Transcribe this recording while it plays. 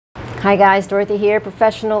Hi guys, Dorothy here,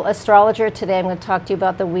 Professional Astrologer. Today I'm going to talk to you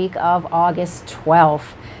about the week of August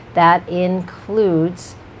 12th. That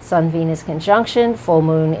includes Sun-Venus conjunction, full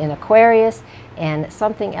moon in Aquarius, and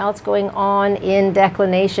something else going on in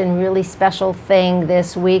declination, really special thing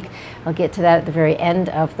this week. I'll get to that at the very end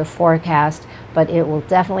of the forecast, but it will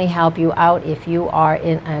definitely help you out if you are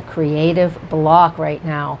in a creative block right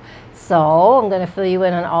now. So I'm going to fill you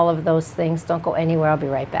in on all of those things. Don't go anywhere. I'll be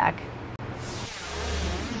right back.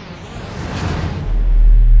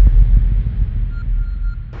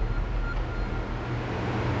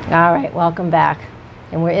 All right, welcome back.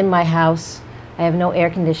 And we're in my house. I have no air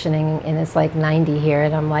conditioning and it's like 90 here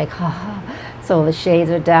and I'm like, so the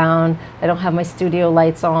shades are down. I don't have my studio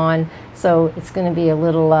lights on, so it's going to be a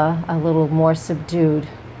little more subdued.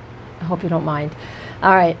 I hope you don't mind.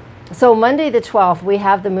 All right, so Monday the 12th, we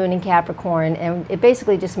have the moon in Capricorn, and it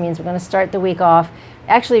basically just means we're going to start the week off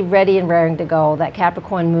actually ready and raring to go. That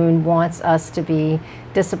Capricorn moon wants us to be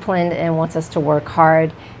disciplined and wants us to work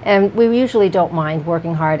hard, and we usually don't mind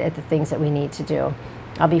working hard at the things that we need to do.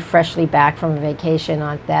 I'll be freshly back from a vacation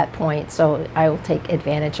at that point, so I will take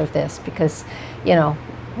advantage of this because, you know,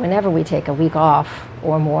 whenever we take a week off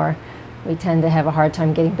or more, we tend to have a hard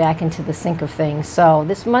time getting back into the sync of things. So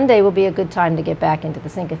this Monday will be a good time to get back into the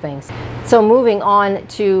sync of things. So moving on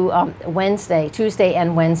to Tuesday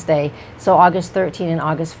and Wednesday, so August 13 and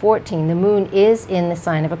August 14, the moon is in the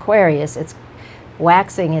sign of Aquarius. It's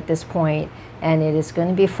waxing at this point, and it is going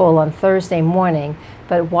to be full on Thursday morning.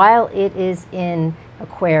 But while it is in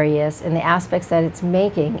Aquarius and the aspects that it's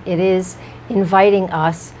making, it is inviting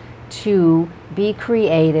us to be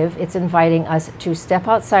creative. It's inviting us to step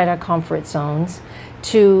outside our comfort zones,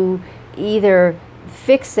 to either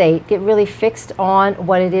fixate, get really fixed on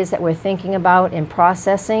what it is that we're thinking about and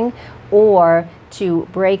processing, or to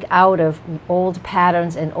break out of old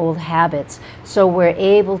patterns and old habits so we're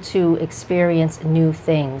able to experience new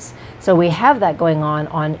things. So we have that going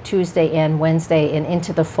on Tuesday and Wednesday and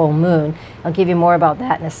into the full moon. I'll give you more about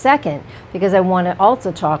that in a second, because I want to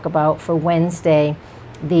also talk about for Wednesday,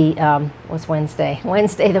 what's Wednesday?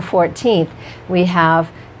 Wednesday the 14th, we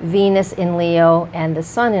have Venus in Leo and the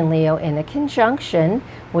Sun in Leo in a conjunction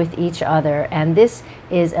with each other. And this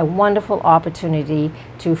is a wonderful opportunity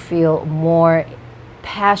to feel more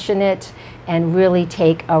passionate and really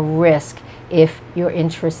take a risk if you're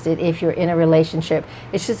interested, if you're in a relationship.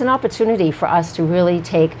 It's just an opportunity for us to really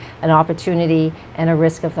take an opportunity and a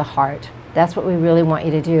risk of the heart. That's what we really want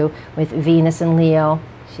you to do with Venus in Leo.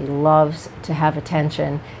 She loves to have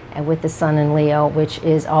attention, and with the Sun in Leo, which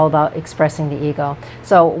is all about expressing the ego.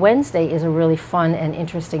 So Wednesday is a really fun and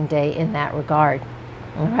interesting day in that regard.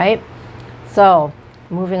 All right. So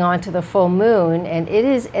moving on to the full moon, and it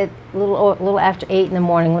is at a little after 8 in the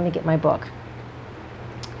morning. Let me get my book.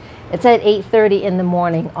 It's at 8:30 in the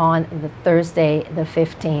morning on the Thursday the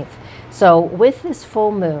 15th. So with this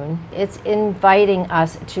full moon, it's inviting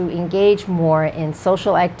us to engage more in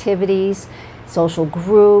social activities, social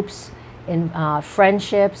groups, in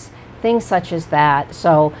friendships, things such as that.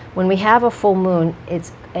 So when we have a full moon,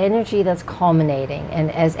 it's energy that's culminating.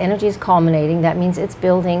 And as energy is culminating, that means it's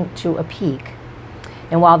building to a peak.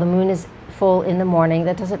 And while the moon is full in the morning,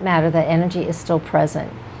 that doesn't matter, that energy is still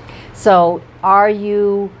present. So are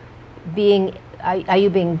you being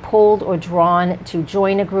pulled or drawn to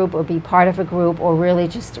join a group or be part of a group, or really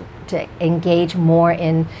just to engage more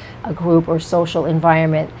in a group or social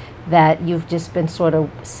environment that you've just been sort of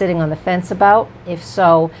sitting on the fence about? If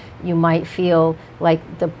so, you might feel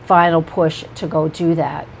like the final push to go do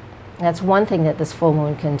that. That's one thing that this full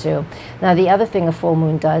moon can do. Now, the other thing a full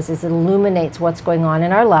moon does is it illuminates what's going on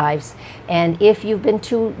in our lives. And if you've been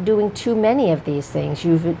doing too many of these things,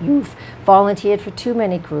 you've volunteered for too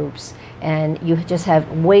many groups, and you just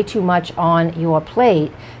have way too much on your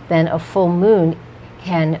plate, then a full moon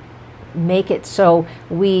can make it so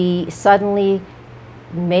we suddenly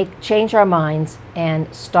change our minds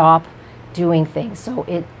and stop doing things. So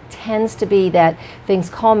it tends to be that things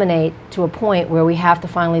culminate to a point where we have to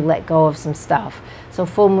finally let go of some stuff. So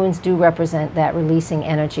full moons do represent that releasing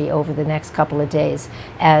energy over the next couple of days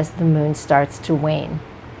as the moon starts to wane.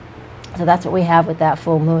 So that's what we have with that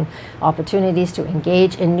full moon. Opportunities to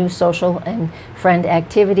engage in new social and friend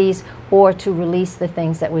activities, or to release the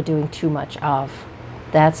things that we're doing too much of.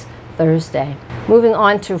 That's Thursday. Moving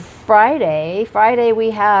on to Friday. Friday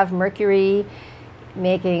we have Mercury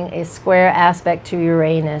making a square aspect to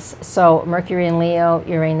Uranus. So Mercury in Leo,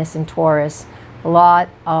 Uranus in Taurus. A lot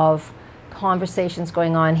of conversations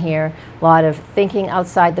going on here, a lot of thinking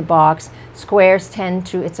outside the box. Squares tend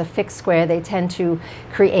to, it's a fixed square, they tend to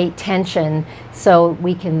create tension so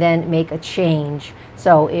we can then make a change.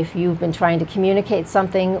 So if you've been trying to communicate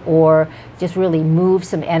something or just really move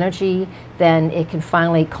some energy, then it can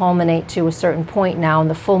finally culminate to a certain point now, and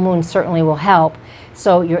the full moon certainly will help.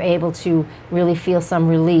 So you're able to really feel some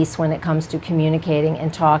release when it comes to communicating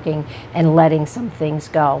and talking and letting some things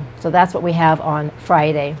go. So that's what we have on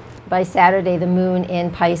Friday. By Saturday, the moon in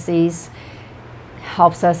Pisces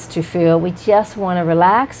helps us to feel we just want to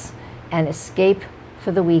relax and escape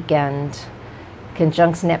for the weekend.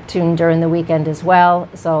 Conjuncts Neptune during the weekend as well,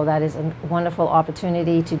 so that is a wonderful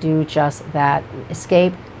opportunity to do just that.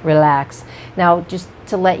 Escape, relax. Now, just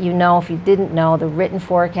to let you know, if you didn't know, the written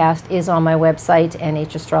forecast is on my website,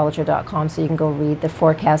 nhastrologer.com, so you can go read the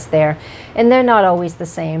forecast there. And they're not always the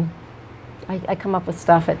same. I come up with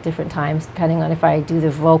stuff at different times, depending on if I do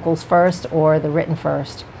the vocals first or the written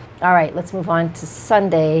first. All right, let's move on to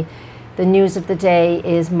Sunday. The news of the day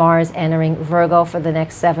is Mars entering Virgo for the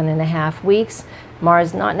next 7.5 weeks.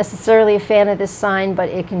 Mars not necessarily a fan of this sign, but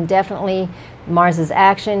it can definitely, Mars's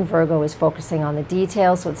action, Virgo is focusing on the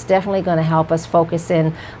details, so it's definitely going to help us focus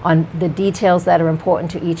in on the details that are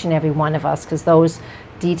important to each and every one of us, because those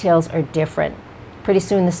details are different. Pretty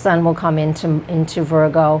soon the sun will come into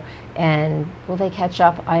Virgo, and will they catch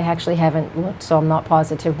up? I actually haven't looked, so I'm not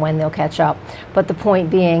positive when they'll catch up. But the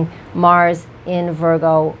point being, Mars in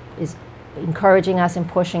Virgo is encouraging us and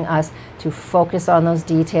pushing us to focus on those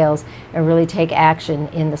details and really take action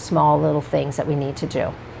in the small little things that we need to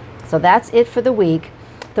do. So that's it for the week.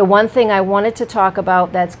 The one thing I wanted to talk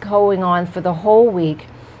about that's going on for the whole week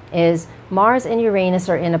is Mars and Uranus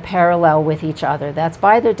are in a parallel with each other. That's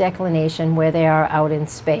by their declination where they are out in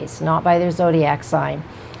space, not by their zodiac sign.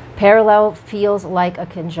 Parallel feels like a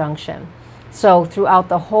conjunction. So throughout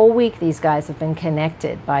the whole week, these guys have been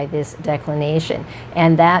connected by this declination.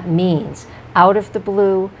 And that means out of the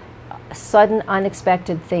blue, sudden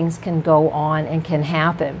unexpected things can go on and can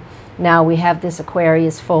happen. Now we have this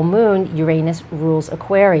Aquarius full moon. Uranus rules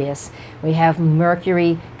Aquarius. We have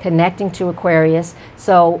Mercury connecting to Aquarius.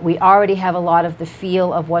 So we already have a lot of the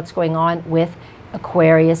feel of what's going on with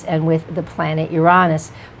Aquarius and with the planet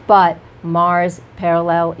Uranus. But Mars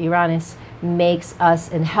parallel Uranus makes us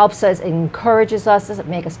and helps us, encourages us, doesn't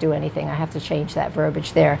make us do anything. I have to change that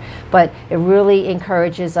verbiage there. But it really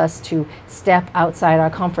encourages us to step outside our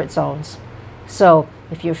comfort zones. So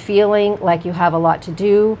if you're feeling like you have a lot to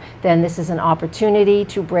do, then this is an opportunity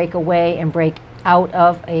to break away and break out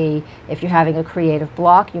of if you're having a creative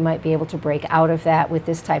block, you might be able to break out of that with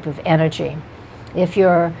this type of energy. If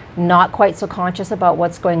you're not quite so conscious about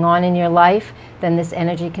what's going on in your life, then this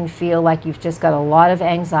energy can feel like you've just got a lot of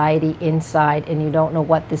anxiety inside and you don't know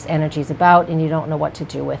what this energy is about and you don't know what to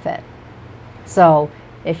do with it. So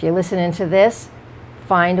if you're listening to this,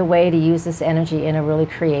 find a way to use this energy in a really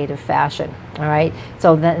creative fashion. All right.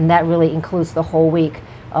 So that really includes the whole week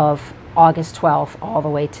of August 12th all the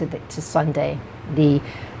way to Sunday,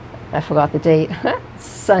 I forgot the date,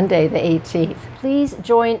 Sunday the 18th. Please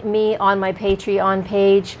join me on my Patreon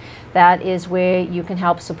page. That is where you can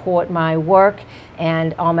help support my work.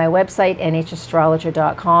 And on my website,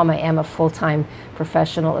 nhastrologer.com, I am a full-time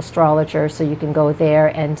professional astrologer, so you can go there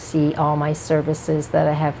and see all my services that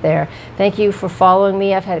I have there. Thank you for following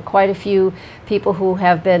me. I've had quite a few people who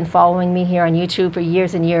have been following me here on YouTube for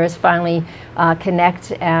years and years finally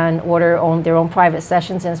connect and order their own private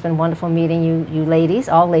sessions, and it's been wonderful meeting you ladies,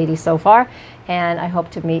 all ladies so far, and I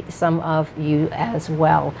hope to meet some of you as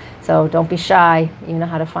well. So don't be shy. You know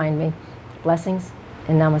how to find me. Blessings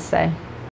and namaste.